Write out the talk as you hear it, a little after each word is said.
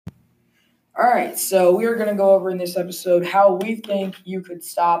All right, so we are going to go over in this episode how we think you could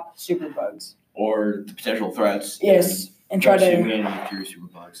stop superbugs. Or the potential threats. Yes, and try to through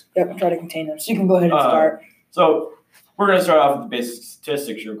superbugs. Yep, try to contain them. So you can go ahead and start. So we're going to start off with the basic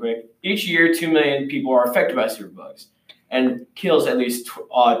statistics real quick. Each year, 2 million people are affected by superbugs, and kills at least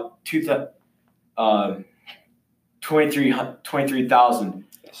 23,000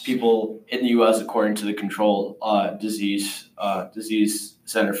 people in the U.S. according to the Disease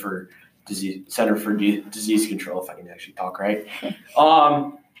Center for Disease Control, if I can actually talk right.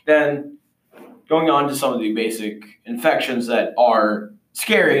 Then going on to some of the basic infections that are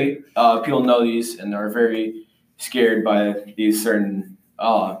scary, people know these and are very scared by these certain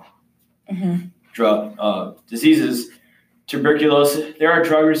diseases. Tuberculosis. There are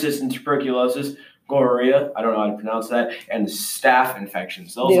drug-resistant tuberculosis, gonorrhea, I don't know how to pronounce that, and staph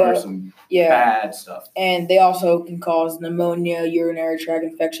infections. Those are some bad stuff. And they also can cause pneumonia, urinary tract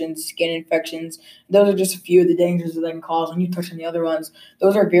infections, skin infections. Those are just a few of the dangers that they can cause. When you touch on the other ones,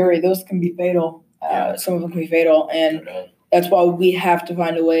 those can be fatal. Some of them can be fatal, and that's why we have to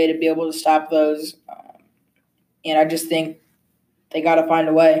find a way to be able to stop those. And I just think they got to find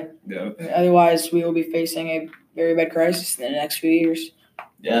a way. Yeah. Otherwise, we will be facing a very bad crisis in the next few years.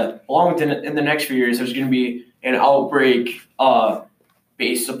 Yeah, along with in the next few years, there's going to be an outbreak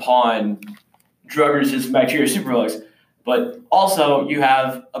based upon drug-resistant bacteria superbugs. But also, you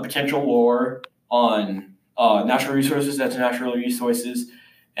have a potential war on natural resources. That's natural resources.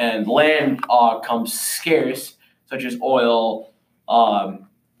 And land comes scarce, such as oil,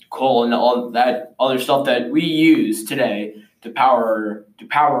 coal, and all that other stuff that we use today to power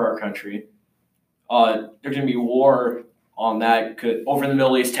our country. There's going to be war on that. Over in the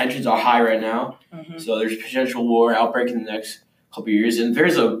Middle East, tensions are high right now. Mm-hmm. So there's potential war outbreak in the next couple of years. And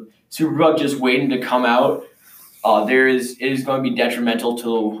there's a superbug just waiting to come out. It is going to be detrimental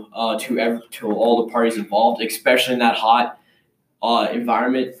to all the parties involved, especially in that hot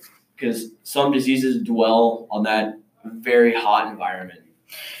environment, because some diseases dwell on that very hot environment.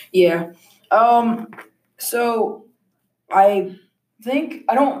 Yeah. So I think,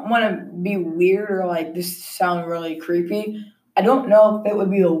 I don't want to be weird or like this sound really creepy. I don't know if it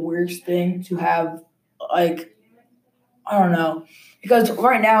would be the worst thing to have, like, I don't know. Because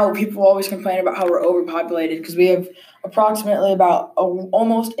right now, people always complain about how we're overpopulated because we have approximately about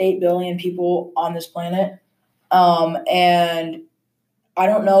almost 8 billion people on this planet. And I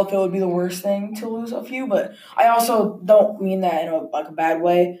don't know if it would be the worst thing to lose a few, but I also don't mean that in a bad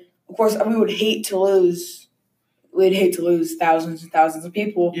way. Of course, we would hate to lose. We'd hate to lose thousands and thousands of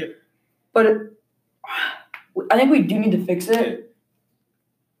people. Yeah. But I think we do need to fix it.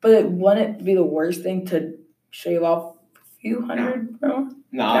 But wouldn't it be the worst thing to shave off a few hundred? No,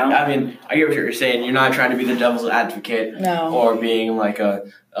 I mean, I get what you're saying. You're not trying to be the devil's advocate. No. Or being like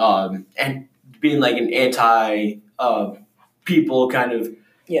an anti people kind of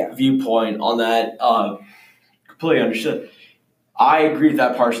viewpoint on that. Completely understood. I agree with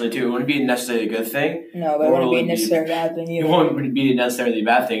that partially too. It wouldn't be necessarily a good thing. No, but it wouldn't be necessarily a bad thing either. It wouldn't be necessarily a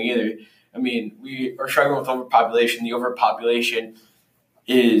bad thing either. I mean, we are struggling with overpopulation. The overpopulation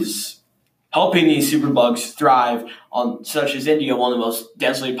is helping these superbugs thrive on, such as India, one of the most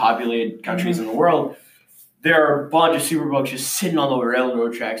densely populated countries in the world. There are a bunch of superbugs just sitting on the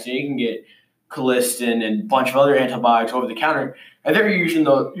railroad tracks, and you can get colistin and a bunch of other antibiotics over the counter, and they're using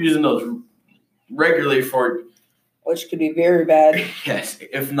those regularly for, which could be very bad. Yes,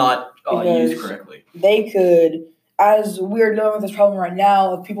 if not used correctly. They could, as we're dealing with this problem right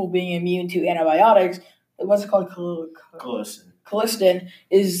now of people being immune to antibiotics, what's it called? Colistin. Colistin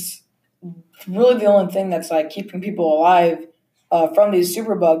is really the only thing that's like keeping people alive from these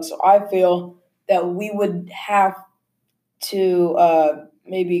superbugs. So I feel that we would have to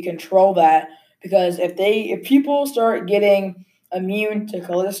maybe control that, because if people start getting immune to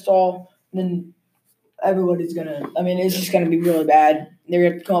cholesterol, then everybody's it's just gonna be really bad. They're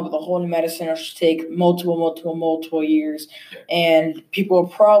gonna come up with a whole new medicine, or just take multiple years, and people will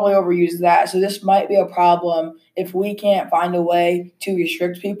probably overuse that. So this might be a problem if we can't find a way to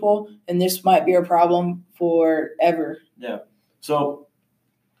restrict people, and this might be a problem forever. Yeah. So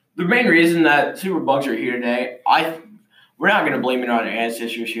the main reason that superbugs are here today, we're not gonna blame it on our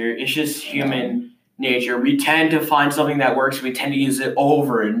ancestors here. It's just human nature. We tend to find something that works. We tend to use it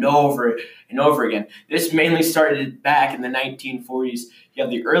over and over and over again. This mainly started back in the 1940s. You have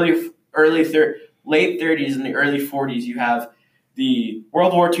the late 30s and the early 40s. You have the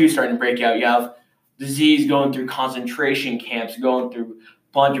World War II starting to break out. You have disease going through concentration camps, going through a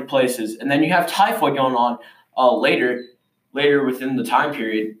bunch of places. And then you have typhoid going on later within the time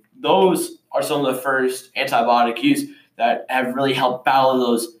period. Those are some of the first antibiotic use that have really helped battle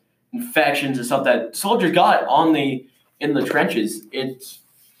those infections and stuff that soldiers got in the trenches.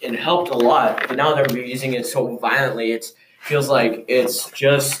 It helped a lot, but now they're using it so violently. It feels like it's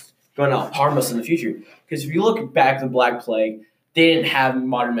just going to harm us in the future. Because if you look back to the Black Plague, they didn't have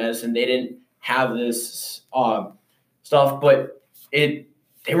modern medicine. They didn't have this stuff, but they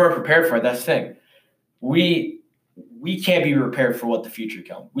weren't prepared for it. That's the thing. We can't be prepared for what the future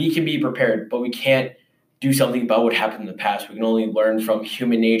comes. We can be prepared, but we can't do something about what happened in the past. We can only learn from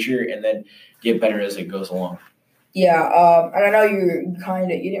human nature and then get better as it goes along. Yeah, and I know you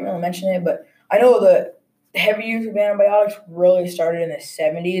didn't really mention it, but I know the heavy use of antibiotics really started in the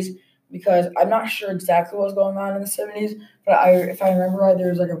 70s, because I'm not sure exactly what was going on in the 70s, but if I remember right, there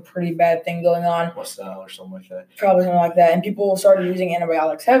was like a pretty bad thing going on. West Nile or something like that. Probably something like that, and people started using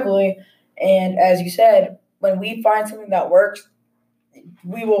antibiotics heavily, and as you said, when we find something that works,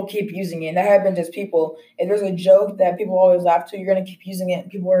 we will keep using it. And that happens as people. If there's a joke that people always laugh to, you're going to keep using it,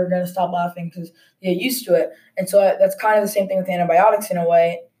 and people are going to stop laughing because they get used to it. And so that's kind of the same thing with antibiotics in a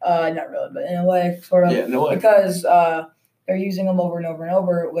way. Not really, but in a way, sort of. Yeah, in a way. Because they're using them over and over and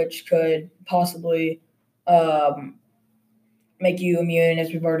over, which could possibly make you immune,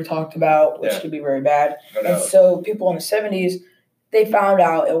 as we've already talked about, which could be very bad. And so people in the 70s, they found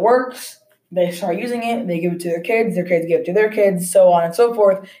out it works. They start using it, they give it to their kids give it to their kids, so on and so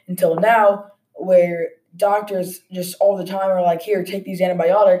forth, until now, where doctors just all the time are like, here, take these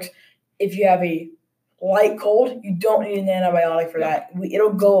antibiotics. If you have a light cold, you don't need an antibiotic for that.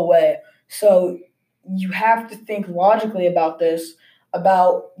 It'll go away. So you have to think logically about this,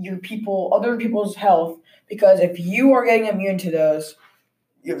 about other people's health, because if you are getting immune to those,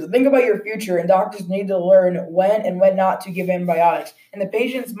 you have to think about your future, and doctors need to learn when and when not to give antibiotics. And the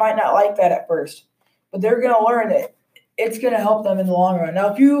patients might not like that at first, but they're going to learn that it's going to help them in the long run. Now,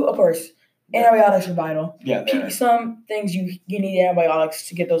 of course, antibiotics are vital. Yeah. Some things you need antibiotics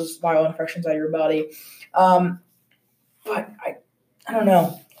to get those viral infections out of your body. But I don't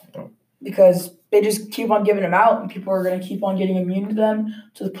know, because they just keep on giving them out, and people are going to keep on getting immune to them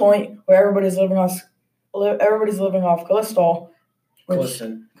to the point where everybody's living off cholesterol.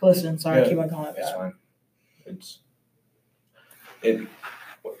 Colistin, sorry, I keep on calling it that. It's fine.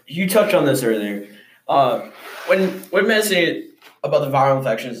 You touched on this earlier. When medicine about the viral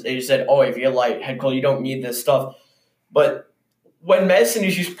infections, they just said, oh, if you have light head cold, you don't need this stuff. But when medicine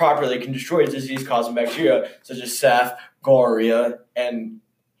is used properly, it can destroy disease-causing bacteria such as staph, gonorrhea, and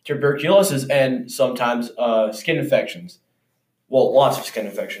tuberculosis, and sometimes skin infections. Well, lots of skin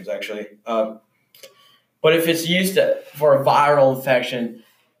infections, actually. But if it's used for a viral infection,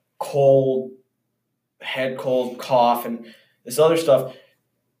 cold, head cold, cough, and this other stuff,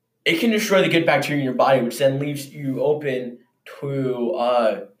 it can destroy the good bacteria in your body, which then leaves you open to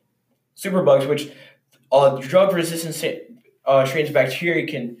superbugs, which drug-resistant strains of bacteria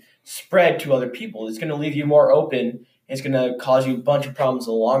can spread to other people. It's going to leave you more open. It's going to cause you a bunch of problems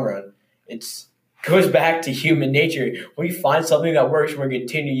in the long run. It goes back to human nature. When we find something that works, we're going to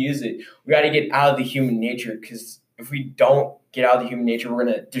continue to use it. We got to get out of the human nature, because if we don't get out of the human nature, we're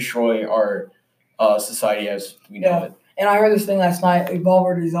going to destroy our society as we know it. And I heard this thing last night, evolve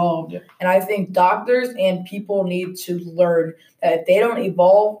or dissolve. Yeah. And I think doctors and people need to learn that if they don't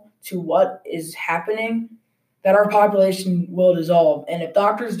evolve to what is happening, that our population will dissolve. And if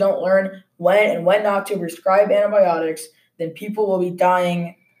doctors don't learn when and when not to prescribe antibiotics, then people will be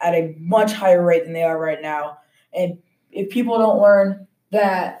dying at a much higher rate than they are right now. And if people don't learn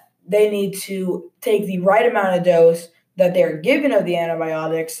that they need to take the right amount of dose that they're given of the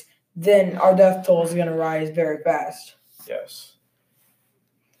antibiotics, then our death toll is going to rise very fast. Yes.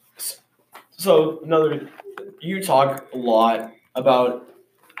 So you talk a lot about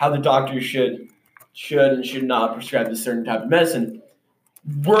how the doctor should and should not prescribe this certain type of medicine.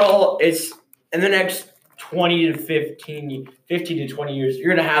 It's in the next 15 to 20 years,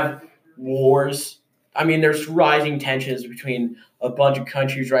 you're going to have wars. I mean, there's rising tensions between a bunch of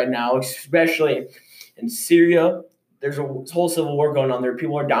countries right now, especially in Syria. There's a whole civil war going on there.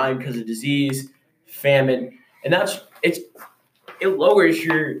 People are dying because of disease, famine, and it lowers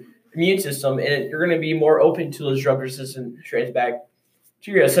your immune system, and you're going to be more open to those drug-resistant strains of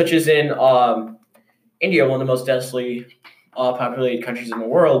bacteria, such as in India, one of the most densely populated countries in the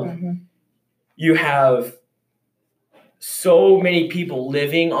world. Mm-hmm. You have so many people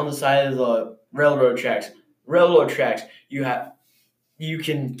living on the side of the railroad tracks. You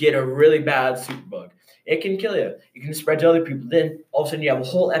can get a really bad superbug. It can kill you. It can spread to other people. Then all of a sudden you have a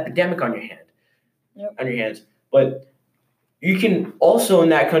whole epidemic on your hands. But you can also, in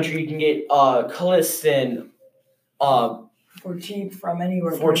that country, you can get colistin for cheap from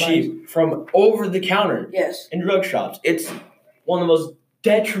anywhere. From over the counter. Yes. In drug shops. It's one of the most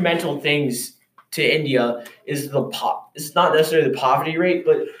detrimental things to India is it's not necessarily the poverty rate,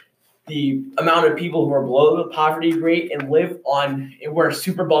 but the amount of people who are below the poverty rate and live on where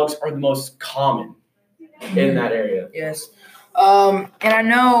superbugs are the most common in that area. Yes. And I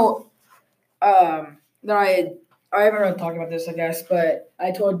know that I haven't really talked about this, I guess, but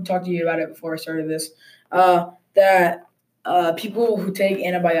I talked to you about it before I started this. That people who take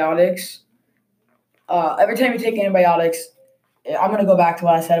antibiotics, every time you take antibiotics, I'm going to go back to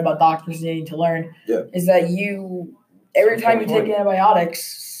what I said about doctors needing to learn. Yeah. Is that every time you take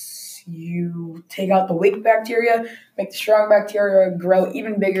antibiotics, you take out the weak bacteria, make the strong bacteria grow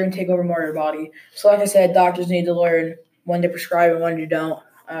even bigger and take over more of your body. So like I said, doctors need to learn when to prescribe and when to don't.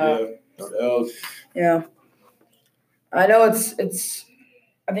 Yeah. I know it's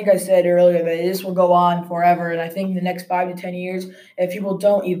I think I said earlier that this will go on forever, and I think in the next 5 to 10 years, if people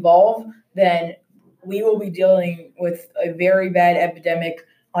don't evolve, then we will be dealing with a very bad epidemic,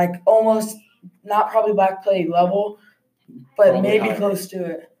 like almost not probably Black Plague level, but Probably maybe higher. close to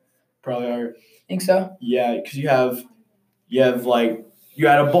it. Probably higher. Think so? Yeah, because you had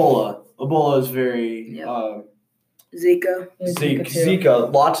Ebola. Ebola is very Yep. Zika.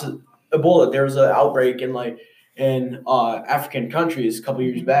 Zika. Lots of Ebola. There was an outbreak in African countries a couple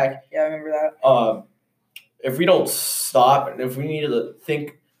years back. Yeah, I remember that. If we don't stop, and if we need to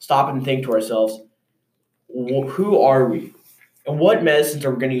stop and think to ourselves, who are we, and what medicines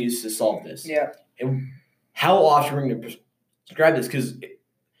are we going to use to solve this? Yeah. And how often we're going to prescribe this? Because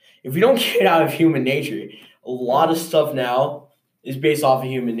if we don't get out of human nature, a lot of stuff now is based off of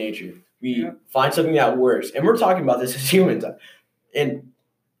human nature. We find something that works, and we're talking about this as humans, and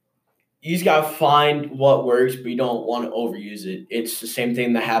you just gotta find what works, but you don't want to overuse it. It's the same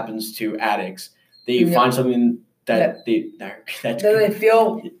thing that happens to addicts. They find something that they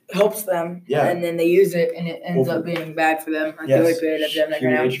feel helps them, and then they use it, and it ends up being bad for them. I feel like the epidemic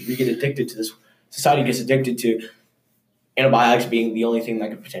right now. We get addicted to this. Society gets addicted to antibiotics being the only thing that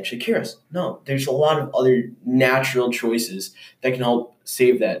could potentially cure us. No, there's a lot of other natural choices that can help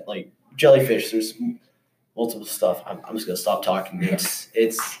save that, like jellyfish. There's multiple stuff. I'm just gonna stop talking.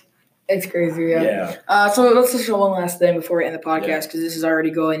 It's crazy, yeah. So let's just show one last thing before we end the podcast, because this is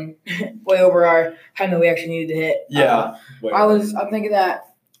already going way over our time that we actually needed to hit. Yeah. I'm thinking that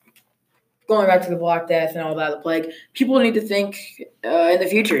going back to the Black Death and all that, the plague, people need to think in the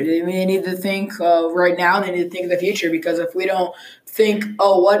future. They need to think right now. They need to think of the future, because if we don't think,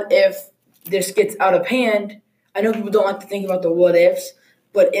 what if this gets out of hand? I know people don't like to think about the what ifs,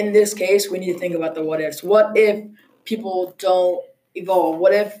 but in this case, we need to think about the what ifs. What if people don't evolve?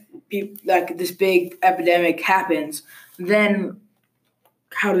 What if this big epidemic happens? Then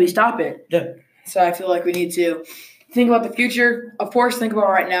how do we stop it? Yeah. So I feel like we need to think about the future. Of course, think about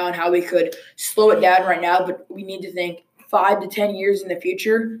right now and how we could slow it down right now, but we need to think 5 to 10 years in the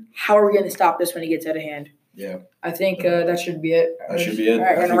future. How are we going to stop this when it gets out of hand? Yeah. I think that should be it. That should be it. All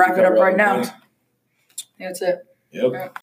right, we're going to wrap it up right now. That's it. Yep.